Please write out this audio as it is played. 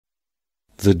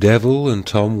The Devil and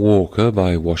Tom Walker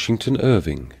by Washington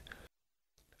Irving.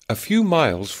 A few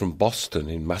miles from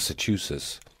Boston in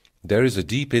Massachusetts, there is a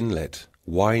deep inlet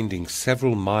winding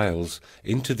several miles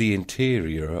into the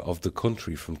interior of the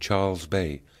country from Charles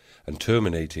Bay and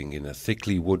terminating in a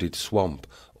thickly wooded swamp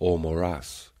or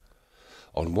morass.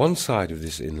 On one side of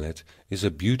this inlet is a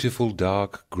beautiful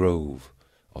dark grove.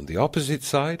 On the opposite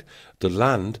side, the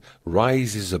land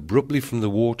rises abruptly from the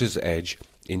water's edge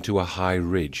into a high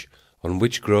ridge, on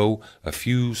which grow a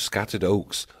few scattered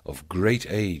oaks of great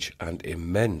age and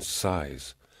immense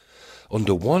size.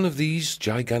 Under one of these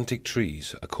gigantic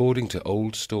trees, according to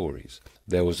old stories,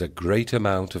 there was a great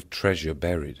amount of treasure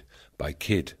buried by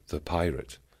Kidd the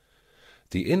pirate.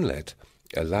 The inlet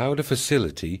allowed a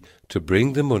facility to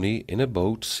bring the money in a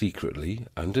boat secretly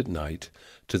and at night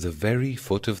to the very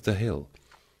foot of the hill.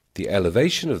 The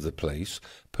elevation of the place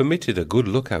permitted a good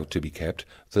lookout to be kept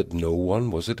that no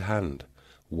one was at hand,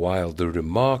 while the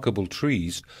remarkable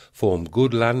trees formed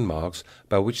good landmarks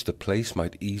by which the place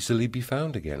might easily be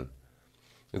found again.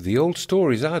 The old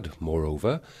stories add,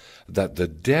 moreover, that the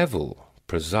devil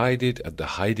presided at the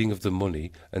hiding of the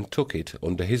money and took it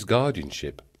under his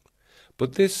guardianship.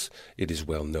 But this, it is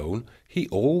well known, he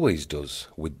always does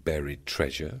with buried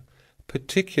treasure,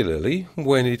 particularly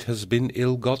when it has been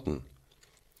ill-gotten.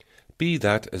 Be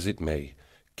that as it may,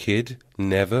 Kidd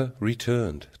never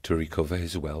returned to recover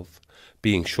his wealth,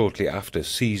 being shortly after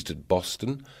seized at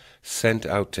Boston, sent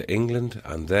out to England,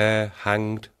 and there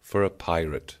hanged for a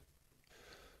pirate.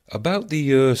 About the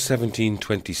year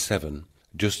 1727,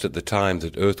 just at the time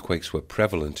that earthquakes were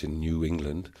prevalent in New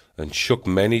England, and shook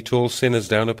many tall sinners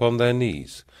down upon their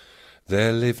knees,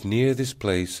 there lived near this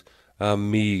place a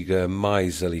meagre,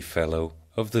 miserly fellow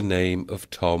of the name of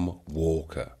Tom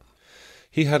Walker.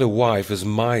 He had a wife as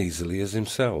miserly as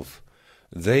himself.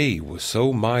 They were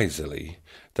so miserly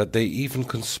that they even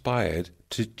conspired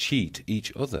to cheat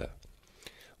each other.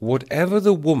 Whatever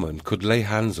the woman could lay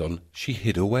hands on, she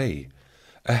hid away.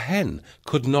 A hen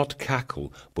could not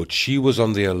cackle, but she was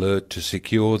on the alert to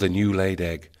secure the new-laid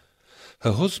egg.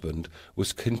 Her husband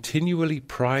was continually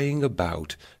prying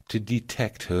about to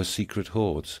detect her secret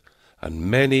hoards, and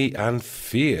many and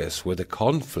fierce were the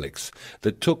conflicts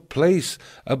that took place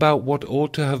about what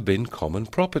ought to have been common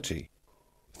property.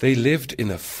 They lived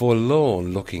in a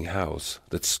forlorn-looking house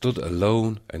that stood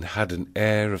alone and had an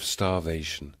air of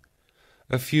starvation.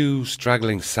 A few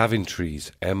straggling savin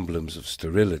trees, emblems of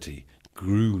sterility,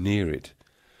 grew near it.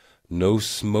 No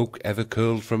smoke ever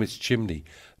curled from its chimney,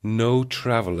 no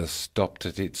traveller stopped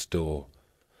at its door.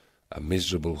 A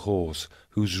miserable horse,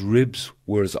 whose ribs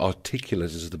were as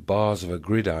articulate as the bars of a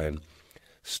gridiron,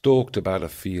 stalked about a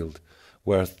field,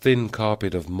 where a thin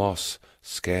carpet of moss,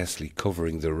 scarcely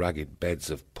covering the ragged beds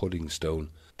of pudding-stone,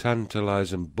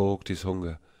 tantalized and balked his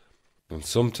hunger, and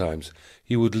sometimes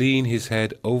he would lean his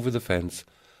head over the fence,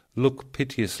 look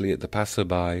piteously at the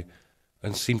passer-by,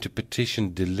 and seem to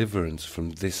petition deliverance from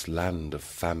this land of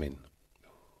famine.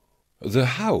 The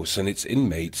house and its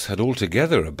inmates had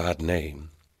altogether a bad name.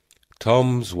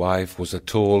 Tom's wife was a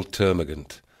tall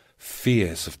termagant,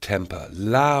 fierce of temper,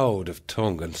 loud of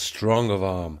tongue, and strong of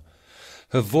arm.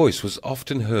 Her voice was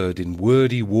often heard in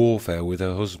wordy warfare with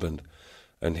her husband,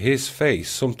 and his face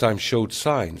sometimes showed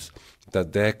signs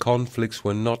that their conflicts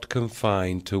were not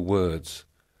confined to words.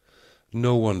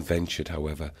 No one ventured,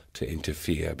 however, to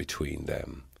interfere between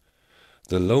them.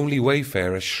 The lonely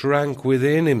wayfarer shrank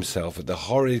within himself at the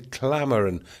horrid clamour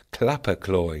and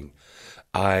clapper-clawing,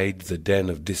 eyed the den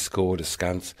of discord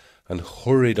askance, and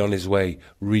hurried on his way,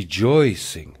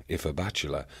 rejoicing, if a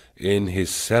bachelor, in his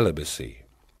celibacy.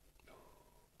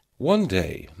 One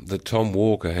day that Tom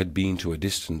Walker had been to a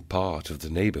distant part of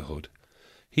the neighbourhood,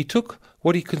 he took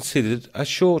what he considered a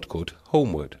short-cut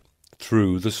homeward,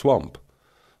 through the swamp.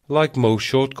 Like most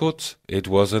short-cuts, it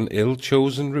was an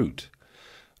ill-chosen route.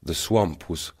 The swamp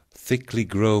was thickly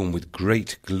grown with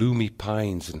great gloomy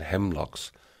pines and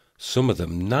hemlocks, some of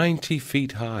them 90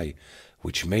 feet high,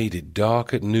 which made it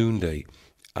dark at noonday,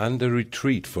 and a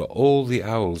retreat for all the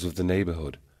owls of the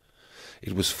neighbourhood.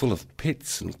 It was full of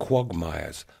pits and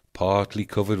quagmires, partly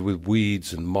covered with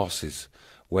weeds and mosses,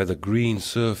 where the green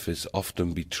surface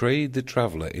often betrayed the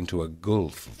traveller into a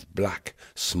gulf of black,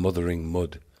 smothering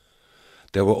mud.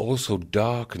 There were also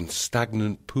dark and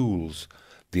stagnant pools,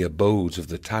 the abodes of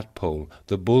the tadpole,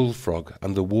 the bullfrog,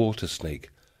 and the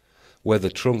water-snake, where the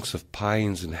trunks of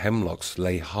pines and hemlocks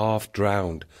lay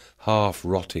half-drowned,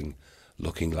 half-rotting,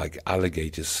 looking like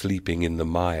alligators sleeping in the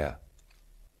mire.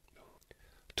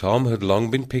 Tom had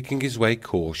long been picking his way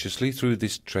cautiously through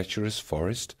this treacherous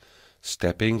forest,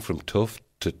 stepping from tuft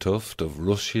to tuft of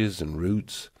rushes and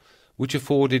roots, which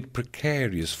afforded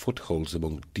precarious footholds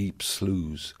among deep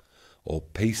sloughs, or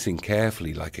pacing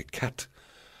carefully like a cat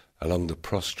along the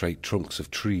prostrate trunks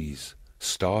of trees,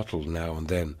 startled now and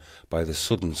then by the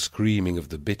sudden screaming of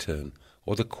the bittern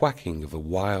or the quacking of a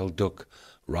wild duck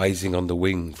rising on the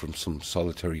wing from some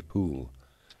solitary pool.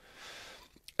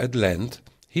 At length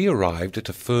he arrived at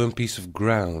a firm piece of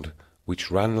ground which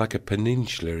ran like a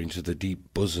peninsula into the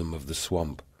deep bosom of the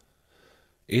swamp.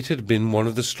 It had been one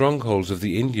of the strongholds of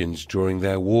the Indians during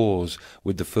their wars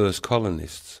with the first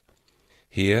colonists.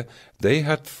 Here they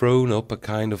had thrown up a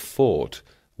kind of fort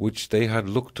which they had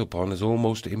looked upon as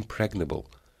almost impregnable,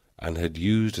 and had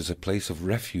used as a place of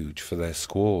refuge for their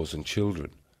squaws and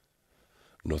children.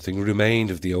 Nothing remained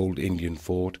of the old Indian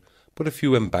fort but a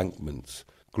few embankments,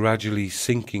 gradually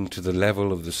sinking to the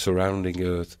level of the surrounding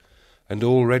earth, and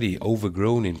already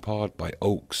overgrown in part by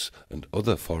oaks and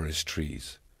other forest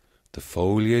trees, the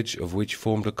foliage of which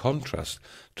formed a contrast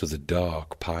to the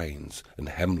dark pines and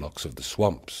hemlocks of the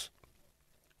swamps.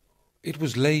 It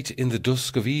was late in the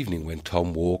dusk of evening when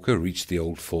Tom Walker reached the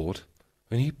old fort,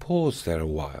 and he paused there a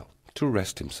while to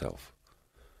rest himself.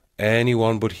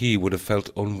 Anyone but he would have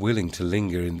felt unwilling to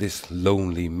linger in this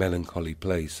lonely, melancholy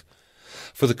place,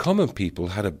 for the common people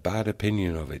had a bad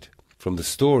opinion of it, from the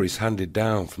stories handed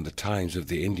down from the times of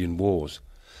the Indian wars,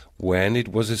 when it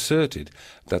was asserted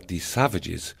that the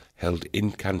savages held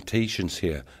incantations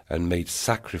here and made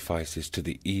sacrifices to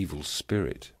the evil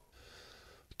spirit.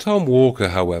 Tom Walker,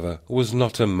 however, was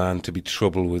not a man to be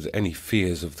troubled with any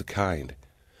fears of the kind.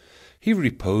 He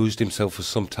reposed himself for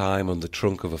some time on the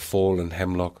trunk of a fallen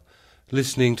hemlock,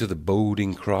 listening to the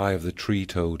boding cry of the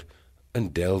tree-toad,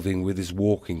 and delving with his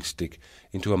walking-stick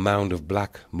into a mound of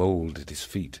black mould at his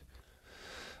feet.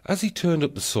 As he turned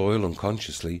up the soil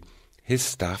unconsciously, his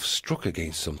staff struck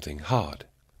against something hard.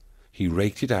 He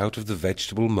raked it out of the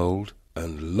vegetable mould,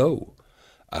 and lo!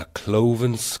 a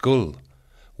cloven skull,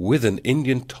 with an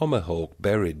Indian tomahawk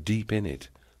buried deep in it,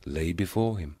 lay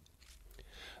before him.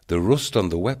 The rust on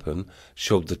the weapon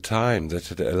showed the time that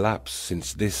had elapsed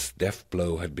since this death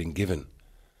blow had been given.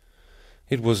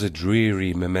 It was a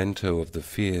dreary memento of the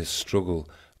fierce struggle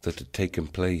that had taken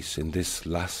place in this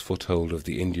last foothold of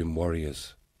the Indian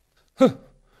warriors. "Huh!"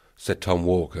 said Tom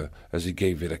Walker, as he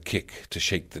gave it a kick to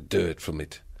shake the dirt from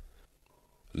it.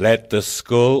 "Let the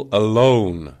skull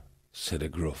alone," said a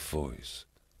gruff voice.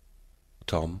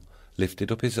 Tom lifted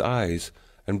up his eyes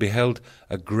and beheld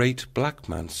a great black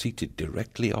man seated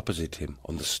directly opposite him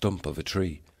on the stump of a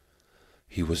tree.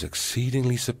 He was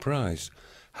exceedingly surprised,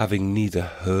 having neither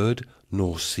heard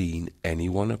nor seen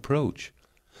anyone approach,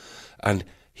 and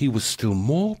he was still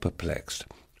more perplexed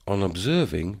on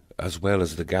observing, as well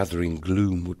as the gathering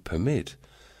gloom would permit,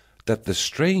 that the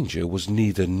stranger was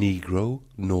neither Negro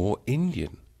nor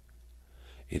Indian.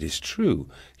 It is true,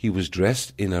 he was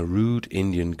dressed in a rude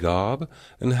Indian garb,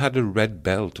 and had a red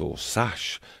belt or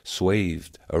sash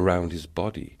swathed around his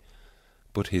body,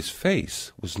 but his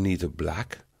face was neither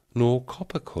black nor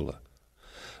copper colour,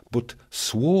 but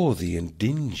swarthy and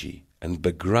dingy, and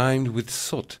begrimed with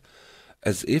soot,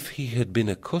 as if he had been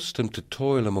accustomed to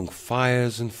toil among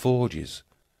fires and forges.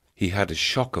 He had a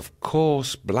shock of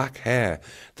coarse black hair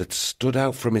that stood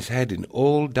out from his head in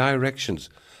all directions,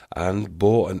 and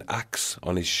bore an axe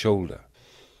on his shoulder.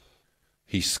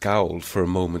 He scowled for a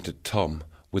moment at Tom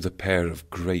with a pair of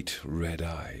great red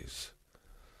eyes.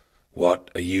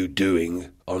 "What are you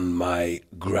doing on my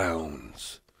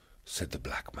grounds?" said the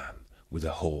black man, with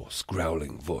a hoarse,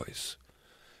 growling voice.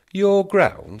 "Your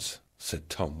grounds?" said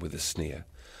Tom with a sneer.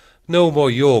 "No more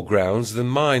your grounds than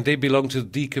mine. They belong to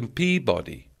Deacon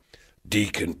Peabody."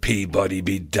 "Deacon Peabody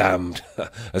be damned,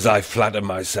 as I flatter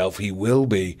myself he will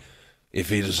be, if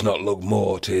he does not look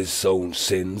more to his own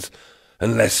sins,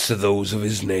 and less to those of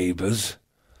his neighbours.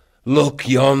 Look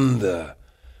yonder,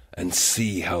 and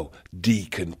see how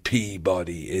Deacon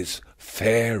Peabody is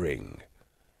faring."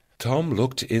 Tom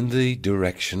looked in the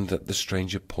direction that the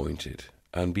stranger pointed,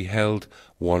 and beheld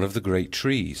one of the great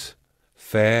trees,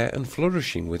 fair and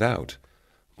flourishing without,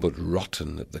 but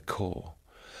rotten at the core,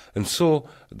 and saw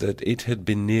that it had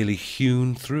been nearly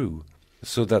hewn through,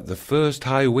 so that the first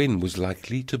high wind was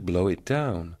likely to blow it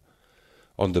down.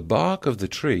 On the bark of the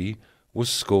tree was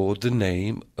scored the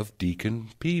name of Deacon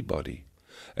Peabody,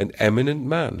 an eminent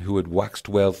man who had waxed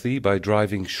wealthy by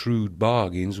driving shrewd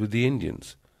bargains with the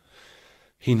Indians.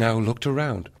 He now looked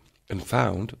around, and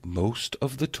found most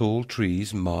of the tall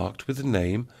trees marked with the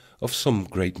name of some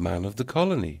great man of the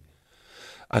colony,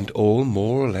 and all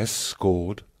more or less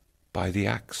scored by the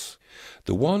axe.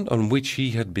 The one on which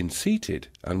he had been seated,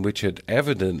 and which had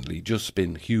evidently just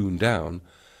been hewn down,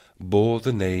 bore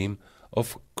the name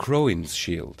of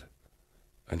Crowenshield,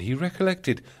 and he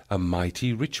recollected a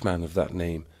mighty rich man of that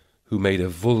name, who made a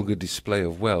vulgar display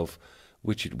of wealth,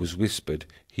 which it was whispered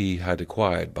he had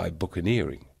acquired by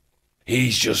buccaneering.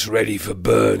 "He's just ready for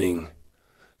burning,"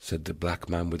 said the black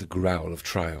man with a growl of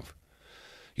triumph.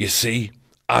 "You see,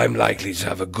 I'm likely to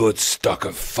have a good stock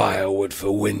of firewood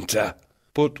for winter."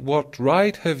 "But what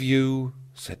right have you,"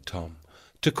 said Tom,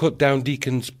 "to cut down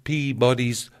Deacon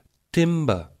Peabody's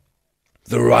timber?"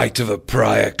 "The right of a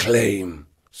prior claim,"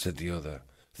 said the other.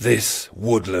 "This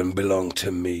woodland belonged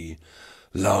to me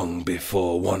long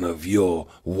before one of your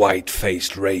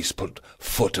white-faced race put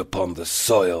foot upon the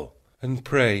soil." "And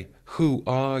pray, who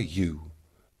are you,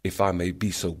 if I may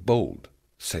be so bold?"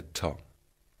 said Tom.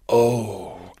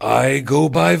 "Oh, I go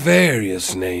by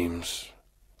various names.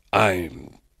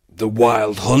 I'm the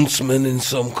wild huntsman in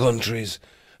some countries,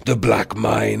 the black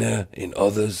miner in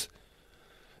others.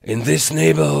 In this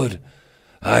neighborhood,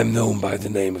 I'm known by the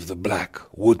name of the Black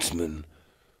Woodsman.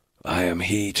 I am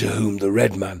he to whom the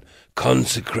red man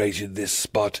consecrated this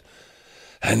spot,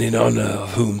 and in honor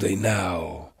of whom they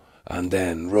now and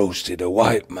then roasted a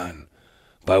white man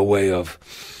by way of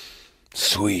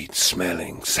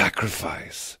sweet-smelling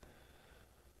sacrifice.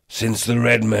 Since the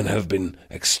red men have been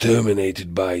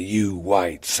exterminated by you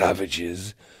white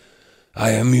savages,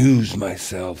 I amuse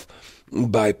myself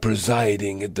by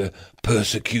presiding at the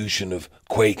persecution of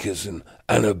Quakers and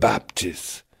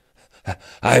Anabaptists.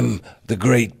 I'm the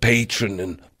great patron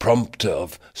and prompter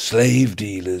of slave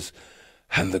dealers,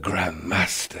 and the Grand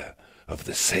Master of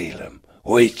the Salem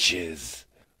witches."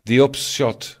 "The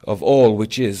upshot of all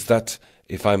which is that,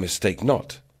 if I mistake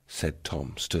not," said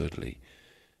Tom sturdily,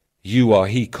 "you are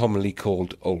he commonly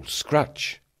called Old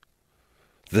Scratch."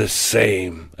 "The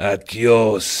same, at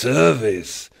your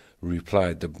service,"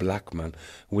 replied the black man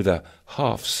with a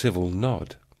half-civil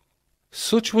nod.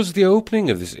 Such was the opening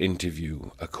of this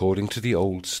interview, according to the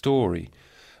old story,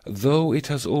 though it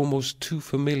has almost too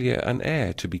familiar an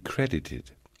air to be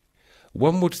credited.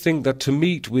 One would think that to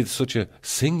meet with such a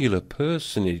singular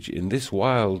personage in this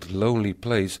wild, lonely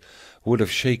place would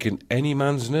have shaken any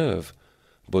man's nerve,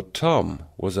 but Tom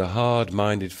was a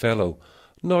hard-minded fellow,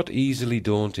 not easily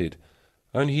daunted,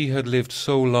 and he had lived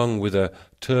so long with a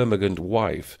termagant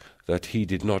wife that he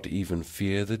did not even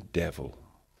fear the devil.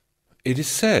 It is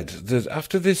said that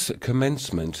after this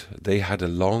commencement they had a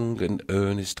long and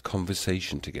earnest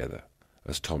conversation together,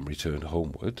 as Tom returned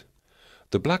homeward.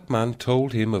 The black man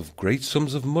told him of great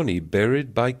sums of money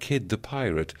buried by Kidd the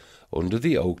pirate under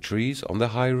the oak trees on the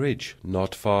high ridge,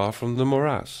 not far from the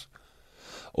morass.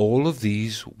 All of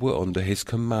these were under his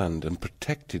command and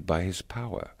protected by his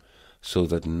power, so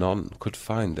that none could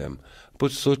find them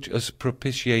but such as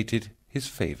propitiated his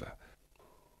favour.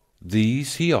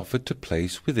 These he offered to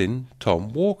place within Tom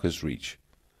Walker's reach,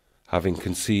 having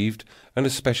conceived an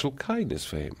especial kindness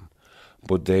for him,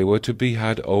 but they were to be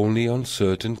had only on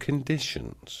certain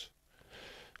conditions.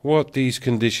 What these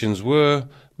conditions were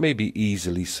may be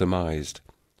easily surmised,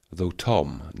 though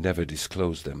Tom never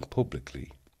disclosed them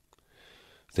publicly.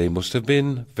 They must have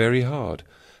been very hard,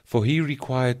 for he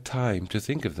required time to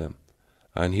think of them,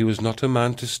 and he was not a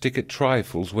man to stick at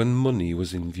trifles when money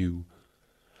was in view.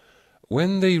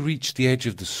 When they reached the edge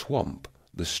of the swamp,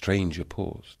 the stranger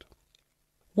paused.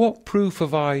 "What proof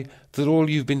have I that all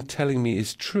you've been telling me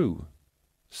is true?"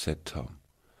 said Tom.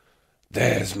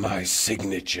 "There's my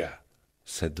signature,"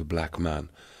 said the black man,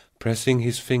 pressing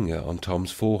his finger on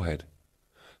Tom's forehead.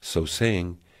 So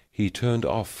saying, he turned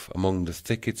off among the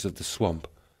thickets of the swamp,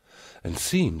 and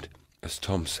seemed, as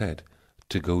Tom said,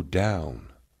 to go down,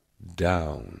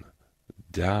 down,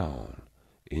 down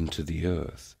into the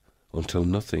earth, until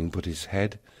nothing but his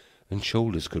head and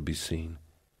shoulders could be seen,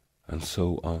 and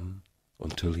so on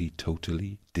until he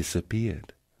totally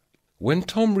disappeared. When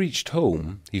Tom reached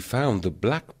home, he found the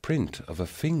black print of a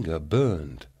finger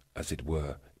burned, as it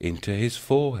were, into his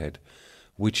forehead,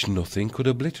 which nothing could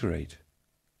obliterate.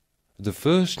 The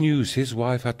first news his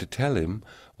wife had to tell him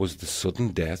was the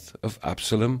sudden death of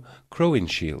Absalom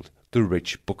Crowninshield, the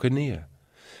rich buccaneer.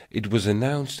 It was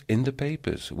announced in the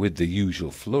papers, with the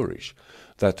usual flourish,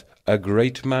 that a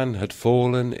great man had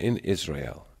fallen in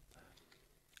Israel.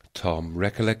 Tom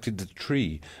recollected the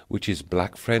tree which his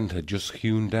black friend had just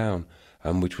hewn down,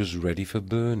 and which was ready for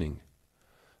burning.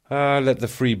 "Ah, let the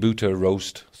freebooter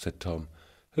roast," said Tom.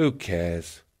 "Who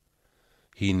cares?"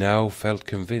 He now felt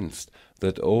convinced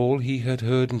that all he had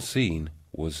heard and seen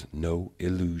was no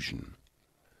illusion.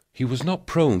 He was not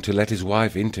prone to let his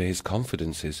wife into his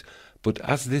confidences, but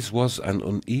as this was an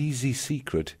uneasy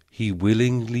secret, he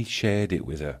willingly shared it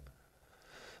with her.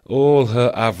 All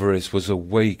her avarice was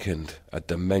awakened at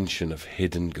the mention of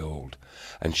hidden gold,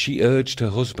 and she urged her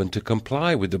husband to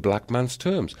comply with the black man's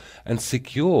terms and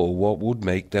secure what would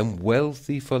make them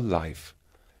wealthy for life.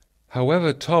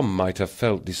 However Tom might have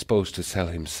felt disposed to sell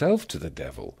himself to the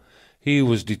devil, he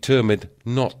was determined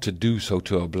not to do so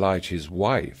to oblige his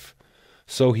wife,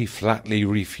 so he flatly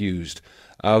refused,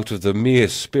 out of the mere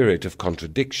spirit of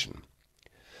contradiction.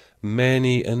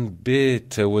 Many and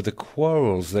bitter were the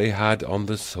quarrels they had on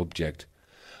the subject,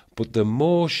 but the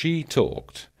more she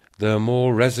talked, the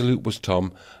more resolute was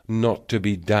Tom not to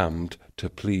be damned to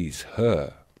please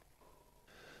her.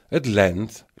 At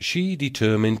length she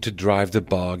determined to drive the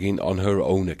bargain on her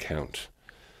own account,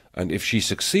 and if she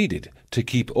succeeded, to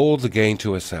keep all the gain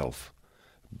to herself.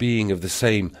 Being of the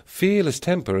same fearless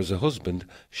temper as her husband,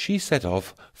 she set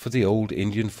off for the old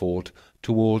Indian fort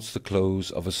towards the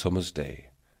close of a summer's day.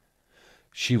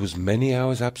 She was many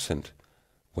hours absent.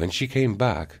 When she came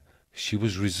back, she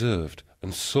was reserved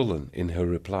and sullen in her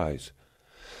replies.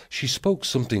 She spoke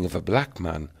something of a black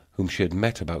man whom she had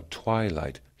met about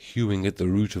twilight, hewing at the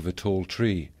root of a tall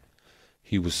tree.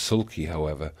 He was sulky,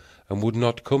 however, and would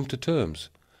not come to terms.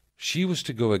 She was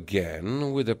to go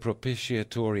again with a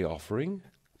propitiatory offering,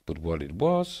 but what it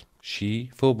was,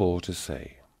 she forbore to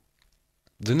say.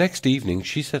 The next evening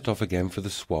she set off again for the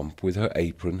swamp with her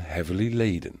apron heavily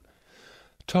laden.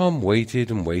 Tom waited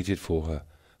and waited for her,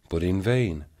 but in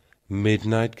vain.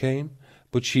 Midnight came,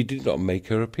 but she did not make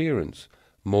her appearance.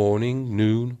 Morning,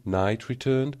 noon, night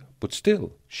returned, but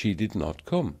still she did not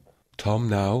come. Tom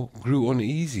now grew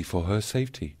uneasy for her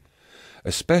safety,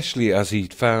 especially as he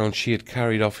found she had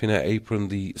carried off in her apron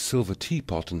the silver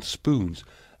teapot and spoons,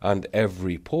 and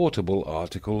every portable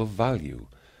article of value.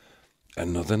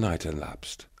 Another night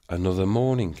elapsed, another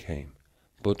morning came,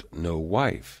 but no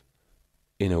wife.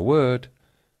 In a word,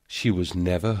 she was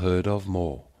never heard of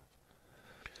more.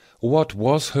 What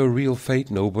was her real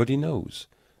fate nobody knows,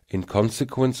 in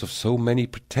consequence of so many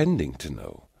pretending to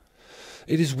know.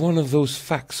 It is one of those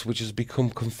facts which has become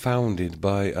confounded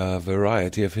by a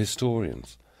variety of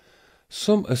historians.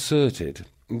 Some asserted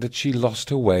that she lost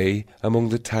her way among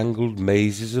the tangled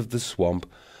mazes of the swamp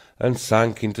and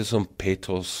sank into some pit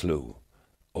or slough.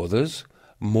 Others,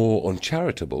 more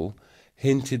uncharitable,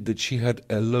 hinted that she had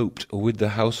eloped with the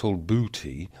household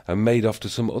booty and made off to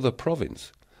some other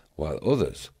province, while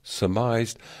others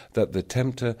surmised that the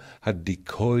tempter had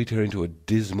decoyed her into a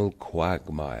dismal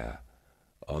quagmire,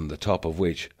 on the top of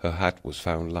which her hat was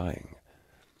found lying.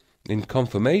 In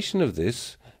confirmation of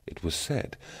this, it was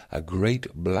said, a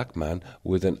great black man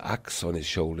with an axe on his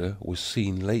shoulder was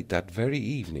seen late that very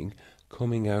evening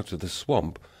coming out of the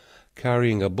swamp,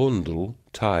 carrying a bundle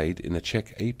tied in a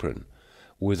check apron,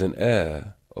 with an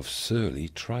air of surly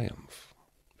triumph.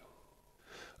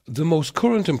 The most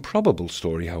current and probable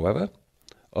story, however,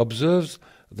 observes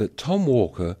that Tom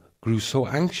Walker grew so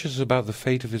anxious about the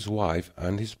fate of his wife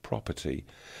and his property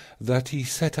that he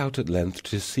set out at length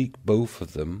to seek both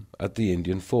of them at the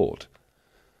Indian fort.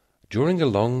 During a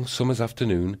long summer's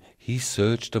afternoon he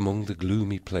searched among the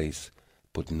gloomy place,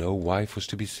 but no wife was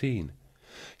to be seen.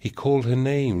 He called her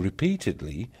name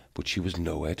repeatedly, but she was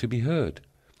nowhere to be heard.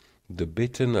 The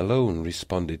bittern alone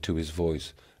responded to his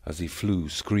voice as he flew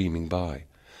screaming by,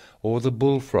 or the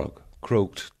bullfrog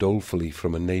croaked dolefully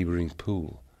from a neighbouring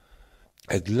pool.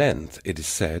 At length, it is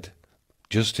said,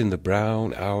 just in the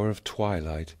brown hour of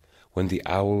twilight, when the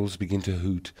owls begin to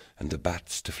hoot and the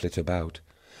bats to flit about,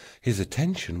 his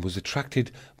attention was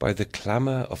attracted by the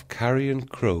clamour of carrion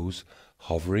crows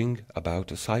hovering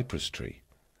about a cypress tree.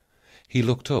 He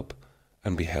looked up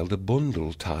and beheld a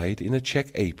bundle tied in a check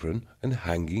apron and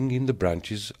hanging in the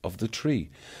branches of the tree,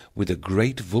 with a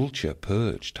great vulture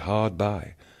perched hard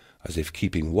by, as if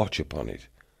keeping watch upon it.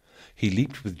 He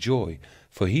leaped with joy,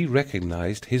 for he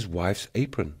recognized his wife's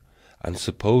apron, and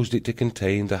supposed it to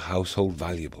contain the household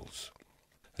valuables.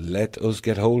 "Let us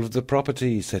get hold of the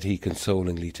property," said he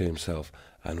consolingly to himself,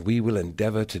 "and we will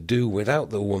endeavour to do without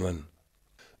the woman."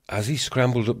 As he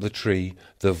scrambled up the tree,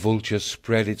 the vulture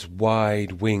spread its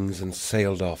wide wings and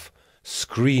sailed off,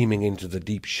 screaming into the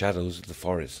deep shadows of the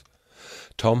forest.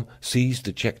 Tom seized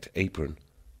the checked apron,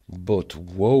 but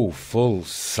woeful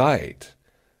sight!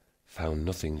 Found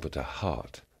nothing but a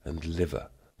heart and liver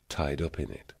tied up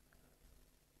in it.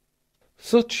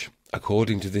 Such,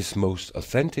 according to this most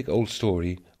authentic old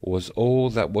story, was all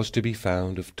that was to be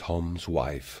found of Tom's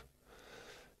wife.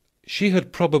 She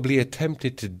had probably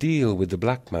attempted to deal with the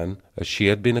black man as she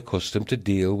had been accustomed to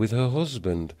deal with her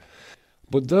husband.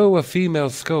 But though a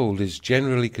female scold is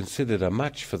generally considered a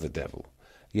match for the devil,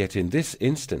 yet in this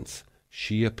instance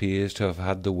she appears to have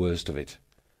had the worst of it.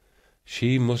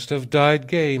 She must have died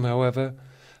game, however,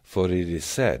 for it is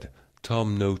said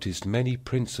Tom noticed many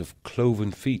prints of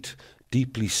cloven feet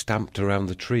deeply stamped around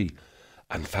the tree,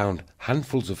 and found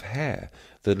handfuls of hair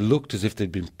that looked as if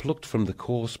they'd been plucked from the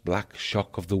coarse black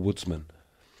shock of the woodsman.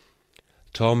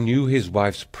 Tom knew his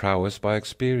wife's prowess by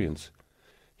experience.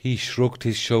 He shrugged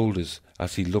his shoulders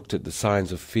as he looked at the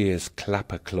signs of fierce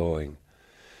clapper-clawing.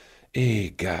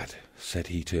 "Egad," said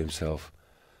he to himself,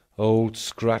 "old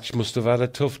Scratch must have had a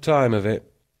tough time of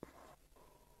it."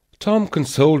 Tom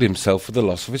consoled himself for the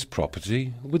loss of his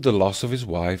property with the loss of his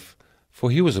wife, for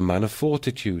he was a man of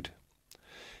fortitude.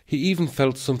 He even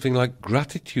felt something like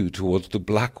gratitude towards the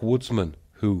black woodsman,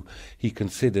 who, he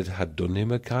considered, had done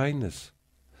him a kindness.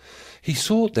 He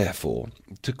sought, therefore,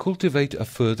 to cultivate a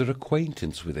further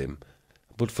acquaintance with him,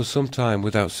 but for some time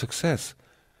without success.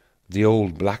 The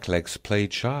old blacklegs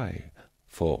played shy,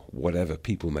 for, whatever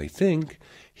people may think,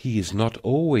 he is not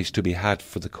always to be had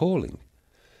for the calling.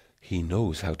 He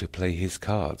knows how to play his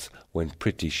cards when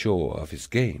pretty sure of his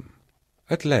game.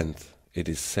 At length, it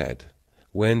is said,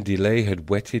 when delay had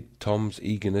whetted Tom's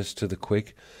eagerness to the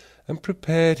quick, and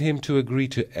prepared him to agree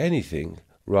to anything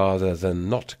rather than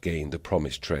not gain the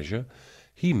promised treasure,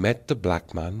 he met the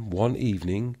black man one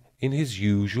evening in his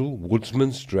usual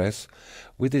woodsman's dress,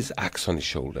 with his axe on his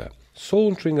shoulder,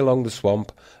 sauntering along the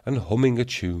swamp and humming a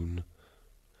tune.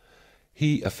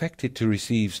 He affected to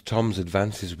receive Tom's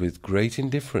advances with great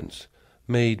indifference,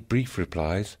 made brief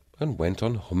replies, and went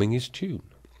on humming his tune.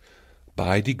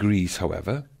 By degrees,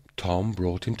 however, Tom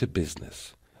brought him to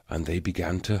business, and they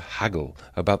began to haggle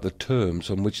about the terms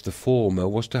on which the former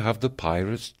was to have the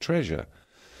pirate's treasure.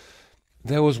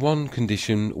 There was one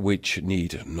condition which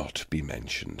need not be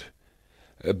mentioned,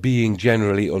 being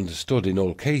generally understood in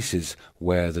all cases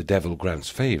where the devil grants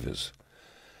favours.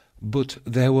 But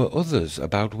there were others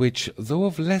about which, though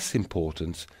of less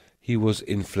importance, he was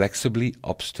inflexibly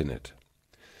obstinate.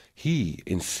 He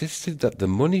insisted that the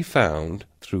money found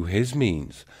through his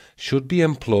means should be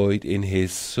employed in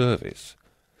his service.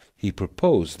 He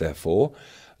proposed, therefore,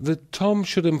 that Tom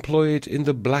should employ it in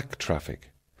the black traffic,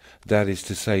 that is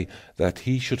to say, that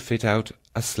he should fit out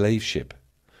a slave ship.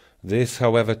 This,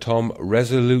 however, Tom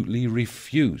resolutely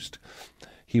refused.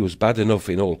 He was bad enough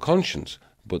in all conscience,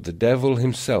 but the devil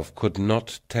himself could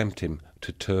not tempt him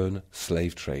to turn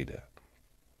slave-trader.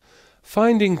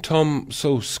 Finding Tom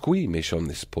so squeamish on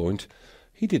this point,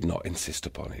 he did not insist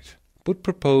upon it, but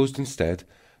proposed instead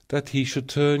that he should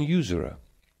turn usurer,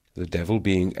 the devil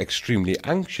being extremely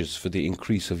anxious for the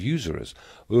increase of usurers,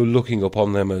 looking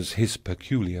upon them as his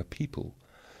peculiar people.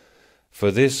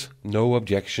 For this no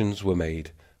objections were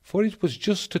made, for it was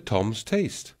just to Tom's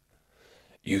taste.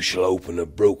 "You shall open a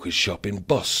broker's shop in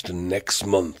Boston next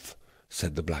month,"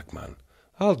 said the black man.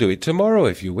 "I'll do it tomorrow,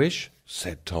 if you wish,"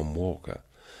 said Tom Walker.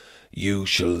 "You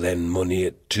shall lend money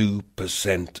at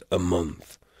 2% a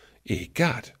month."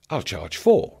 "Egad, I'll charge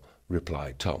 4,"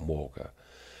 replied Tom Walker.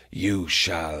 "You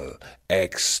shall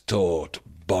extort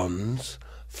bonds,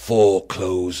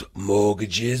 foreclose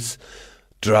mortgages,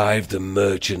 drive the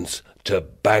merchants to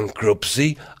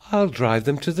bankruptcy." "I'll drive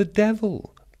them to the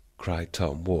devil," cried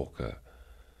Tom Walker.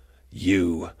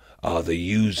 "You are the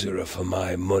usurer for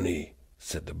my money,"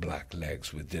 said the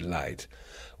blacklegs with delight.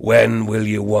 "When will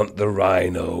you want the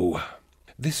rhino?"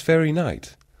 "This very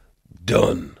night."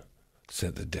 "Done,"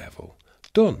 said the devil.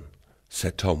 "Done,"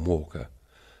 said Tom Walker.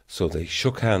 So they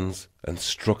shook hands and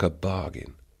struck a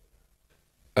bargain.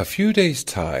 A few days'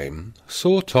 time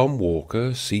saw Tom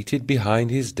Walker seated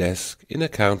behind his desk in a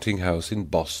counting-house in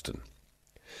Boston.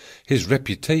 His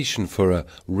reputation for a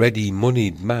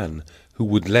ready-moneyed man who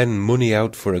would lend money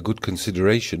out for a good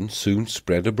consideration soon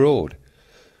spread abroad.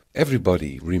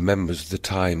 Everybody remembers the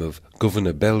time of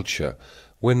Governor Belcher,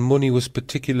 when money was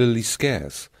particularly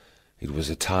scarce. It was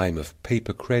a time of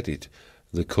paper credit.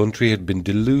 The country had been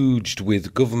deluged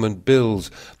with government bills,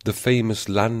 the famous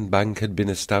land bank had been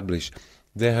established,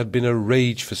 there had been a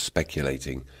rage for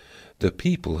speculating. The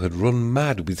people had run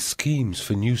mad with schemes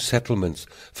for new settlements,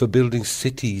 for building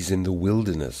cities in the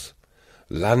wilderness.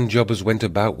 Land jobbers went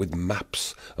about with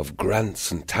maps of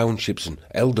grants and townships and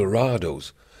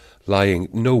Eldorados, lying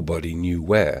nobody knew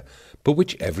where, but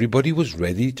which everybody was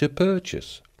ready to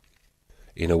purchase.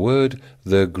 In a word,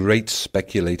 the great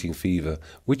speculating fever,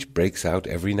 which breaks out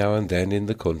every now and then in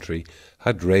the country,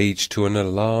 had raged to an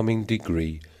alarming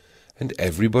degree, and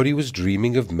everybody was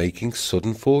dreaming of making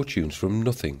sudden fortunes from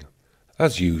nothing.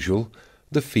 As usual,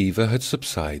 the fever had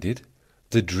subsided,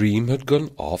 the dream had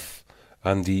gone off,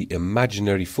 and the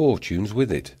imaginary fortunes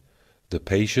with it. The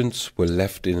patients were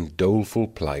left in a doleful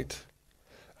plight,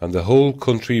 and the whole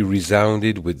country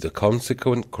resounded with the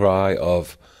consequent cry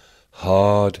of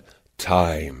 "Hard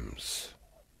times."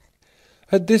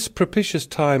 At this propitious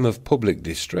time of public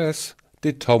distress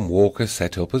did Tom Walker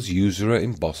set up as usurer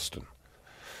in Boston.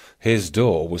 His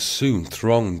door was soon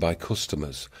thronged by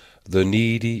customers, the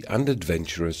needy and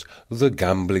adventurous, the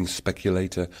gambling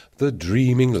speculator, the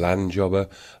dreaming land jobber,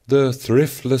 the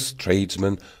thriftless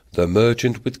tradesman, the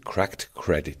merchant with cracked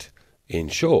credit. In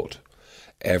short,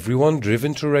 everyone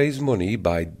driven to raise money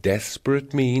by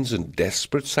desperate means and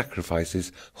desperate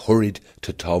sacrifices hurried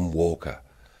to Tom Walker.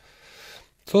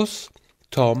 Thus,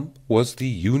 Tom was the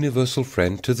universal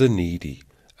friend to the needy,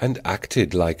 and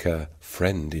acted like a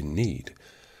friend in need.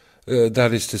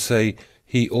 That is to say,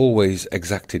 he always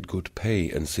exacted good pay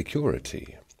and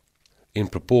security. In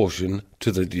proportion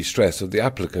to the distress of the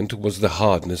applicant was the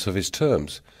hardness of his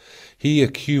terms. He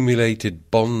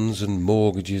accumulated bonds and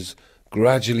mortgages,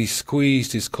 gradually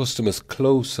squeezed his customers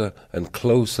closer and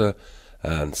closer,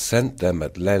 and sent them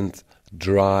at length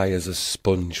dry as a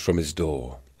sponge from his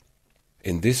door.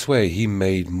 In this way he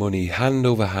made money hand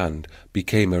over hand,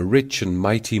 became a rich and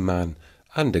mighty man,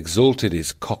 and exalted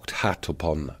his cocked hat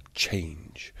upon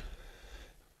change.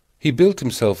 He built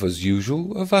himself as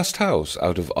usual a vast house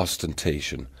out of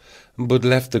ostentation, but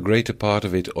left the greater part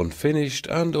of it unfinished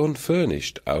and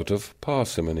unfurnished out of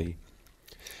parsimony.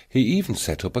 He even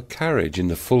set up a carriage in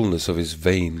the fullness of his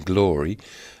vain glory,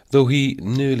 though he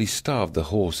nearly starved the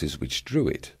horses which drew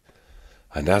it.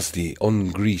 And as the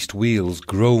ungreased wheels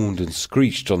groaned and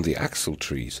screeched on the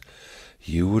axle-trees,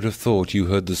 you would have thought you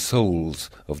heard the souls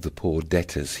of the poor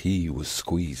debtors he was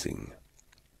squeezing.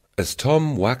 As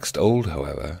Tom waxed old,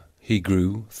 however, he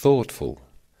grew thoughtful.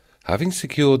 Having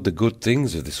secured the good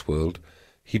things of this world,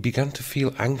 he began to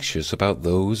feel anxious about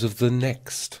those of the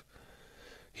next.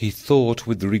 He thought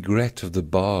with regret of the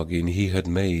bargain he had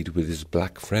made with his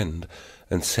black friend,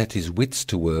 and set his wits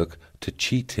to work to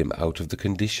cheat him out of the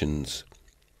conditions.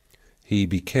 He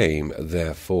became,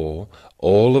 therefore,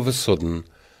 all of a sudden,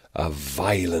 a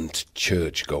violent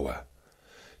church-goer.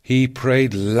 He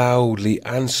prayed loudly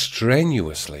and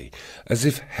strenuously, as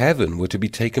if heaven were to be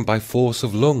taken by force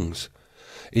of lungs.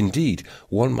 Indeed,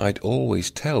 one might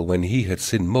always tell when he had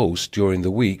sinned most during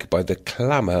the week by the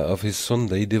clamour of his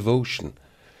Sunday devotion.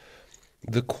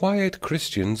 The quiet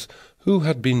Christians, who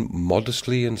had been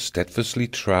modestly and steadfastly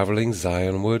travelling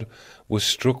Zionward, were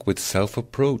struck with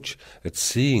self-reproach at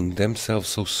seeing themselves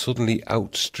so suddenly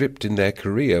outstripped in their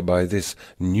career by this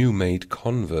new-made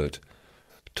convert.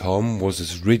 Tom was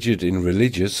as rigid in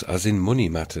religious as in money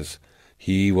matters.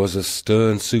 He was a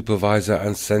stern supervisor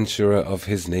and censurer of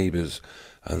his neighbours,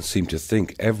 and seemed to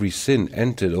think every sin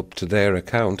entered up to their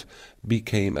account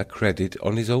became a credit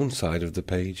on his own side of the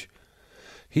page.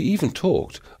 He even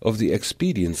talked of the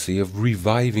expediency of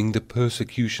reviving the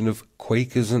persecution of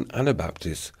Quakers and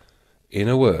Anabaptists. In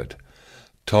a word,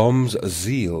 Tom's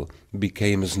zeal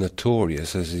became as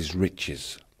notorious as his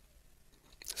riches.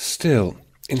 Still,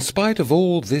 in spite of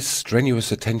all this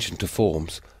strenuous attention to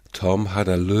forms, Tom had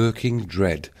a lurking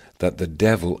dread that the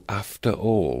devil, after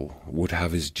all, would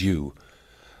have his due.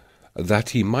 That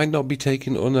he might not be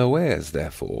taken unawares,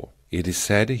 therefore, it is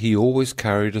said he always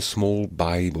carried a small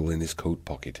Bible in his coat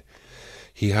pocket.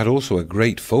 He had also a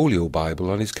great folio Bible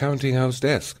on his counting-house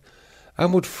desk,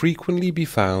 and would frequently be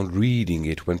found reading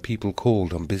it when people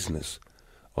called on business.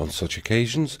 On such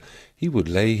occasions he would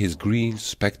lay his green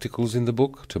spectacles in the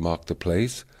book to mark the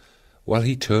place, while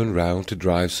he turned round to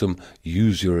drive some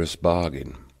usurious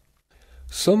bargain.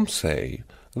 Some say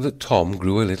that Tom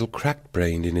grew a little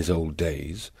crack-brained in his old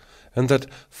days, and that,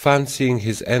 fancying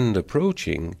his end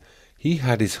approaching, he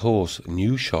had his horse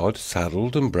new-shod,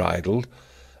 saddled and bridled,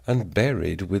 and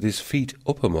buried with his feet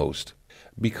uppermost,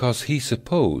 because he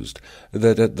supposed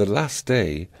that at the last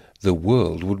day the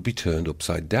world would be turned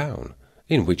upside down,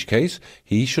 in which case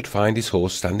he should find his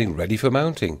horse standing ready for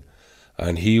mounting,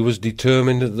 and he was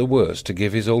determined at the worst to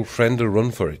give his old friend a run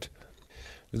for it.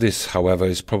 This, however,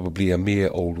 is probably a mere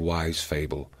old wives'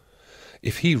 fable.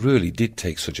 If he really did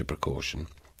take such a precaution,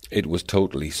 it was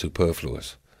totally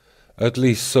superfluous. At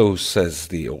least so says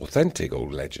the authentic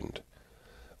old legend,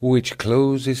 which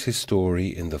closes his story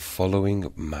in the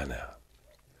following manner.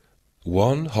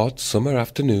 One hot summer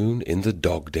afternoon in the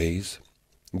dog days,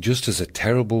 just as a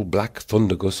terrible black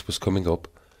thundergust was coming up,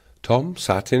 Tom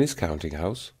sat in his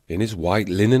counting-house, in his white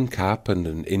linen cap and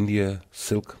an India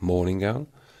silk morning-gown.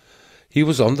 He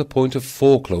was on the point of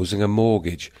foreclosing a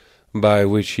mortgage, by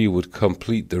which he would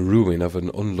complete the ruin of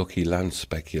an unlucky land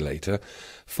speculator,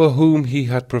 for whom he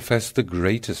had professed the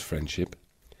greatest friendship.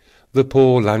 The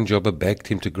poor land-jobber begged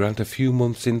him to grant a few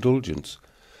months' indulgence.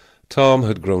 Tom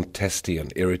had grown testy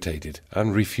and irritated,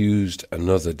 and refused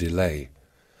another delay.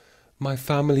 "My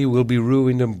family will be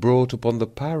ruined and brought upon the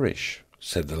parish,"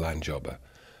 said the land-jobber.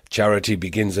 "Charity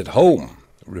begins at home,"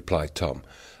 replied Tom.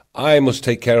 "I must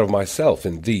take care of myself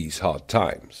in these hard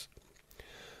times."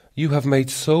 "You have made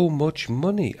so much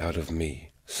money out of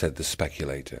me," said the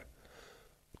speculator.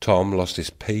 Tom lost his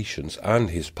patience and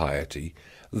his piety.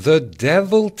 "The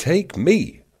devil take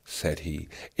me," said he,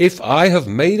 "if I have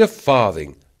made a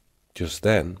farthing." Just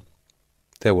then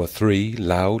there were 3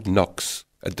 loud knocks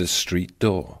at the street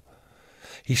door.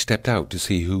 He stepped out to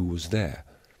see who was there.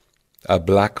 A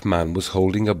black man was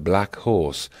holding a black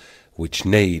horse, which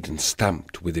neighed and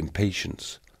stamped with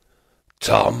impatience.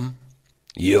 "Tom,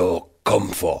 you're come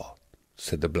for,"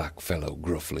 said the black fellow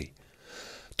gruffly.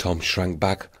 Tom shrank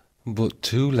back, but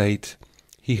too late.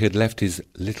 He had left his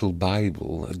little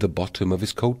Bible at the bottom of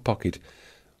his coat pocket,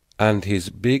 and his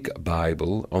big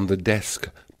Bible on the desk,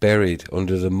 buried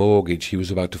under the mortgage he was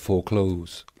about to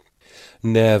foreclose.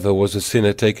 Never was a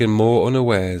sinner taken more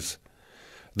unawares.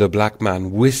 The black man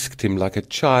whisked him like a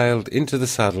child into the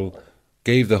saddle,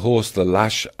 gave the horse the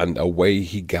lash, and away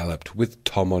he galloped, with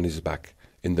Tom on his back,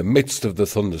 in the midst of the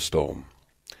thunderstorm.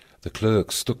 The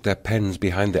clerks stuck their pens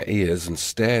behind their ears and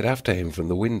stared after him from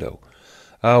the window.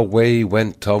 Away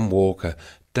went Tom Walker,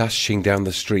 dashing down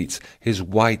the streets, his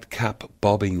white cap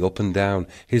bobbing up and down,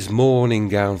 his morning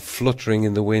gown fluttering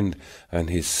in the wind, and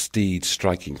his steed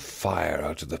striking fire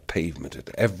out of the pavement at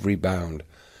every bound.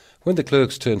 When the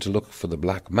clerks turned to look for the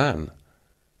black man,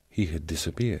 he had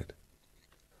disappeared.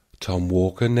 Tom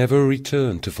Walker never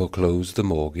returned to foreclose the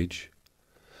mortgage.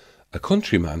 A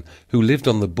countryman who lived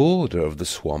on the border of the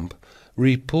swamp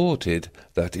reported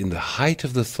that in the height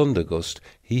of the thunder gust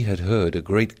he had heard a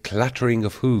great clattering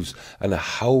of hoofs and a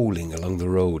howling along the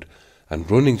road, and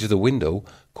running to the window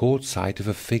caught sight of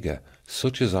a figure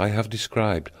such as I have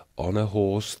described, on a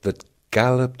horse that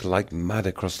galloped like mad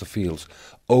across the fields,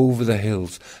 over the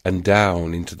hills, and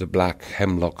down into the black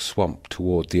hemlock swamp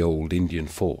toward the old Indian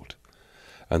fort,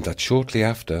 and that shortly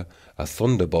after a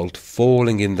thunderbolt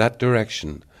falling in that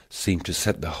direction seemed to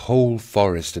set the whole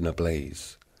forest in a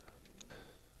blaze.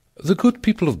 The good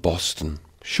people of Boston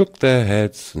shook their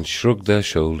heads and shrugged their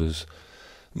shoulders,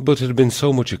 but had been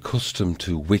so much accustomed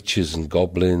to witches and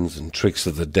goblins and tricks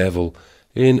of the devil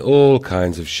in all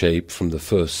kinds of shape from the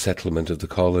first settlement of the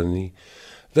colony,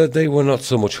 that they were not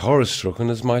so much horror-stricken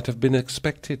as might have been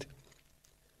expected.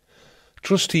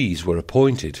 Trustees were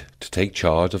appointed to take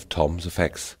charge of Tom's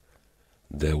effects.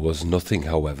 There was nothing,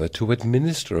 however, to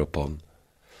administer upon.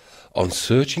 On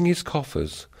searching his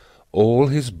coffers, all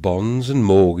his bonds and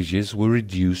mortgages were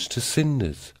reduced to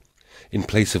cinders. In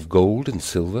place of gold and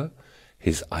silver,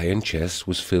 his iron chest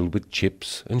was filled with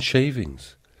chips and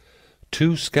shavings.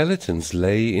 2 skeletons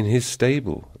lay in his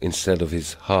stable instead of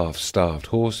his half-starved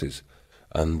horses,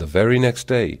 and the very next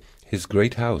day his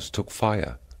great house took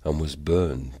fire and was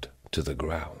burned to the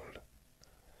ground.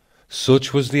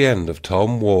 Such was the end of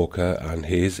Tom Walker and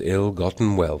his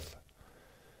ill-gotten wealth.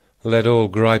 Let all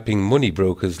griping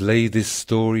money-brokers lay this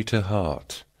story to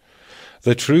heart.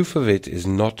 The truth of it is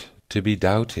not to be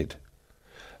doubted.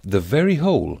 The very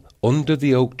hole under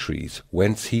the oak trees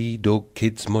whence he dug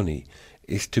Kid's money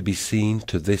is to be seen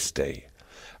to this day,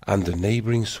 and the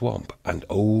neighbouring swamp and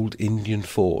old Indian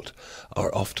fort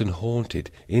are often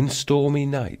haunted in stormy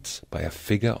nights by a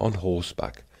figure on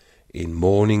horseback, in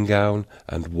morning gown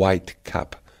and white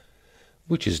cap,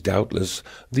 which is doubtless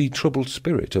the troubled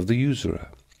spirit of the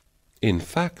usurer. In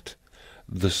fact,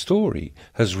 the story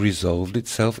has resolved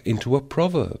itself into a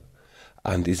proverb,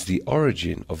 and is the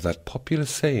origin of that popular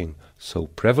saying so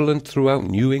prevalent throughout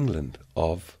New England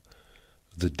of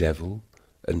 "The Devil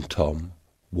and Tom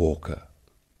Walker."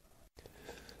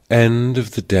 End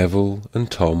of The Devil and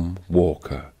Tom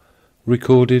Walker,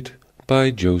 recorded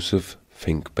by Joseph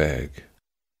Finkberg.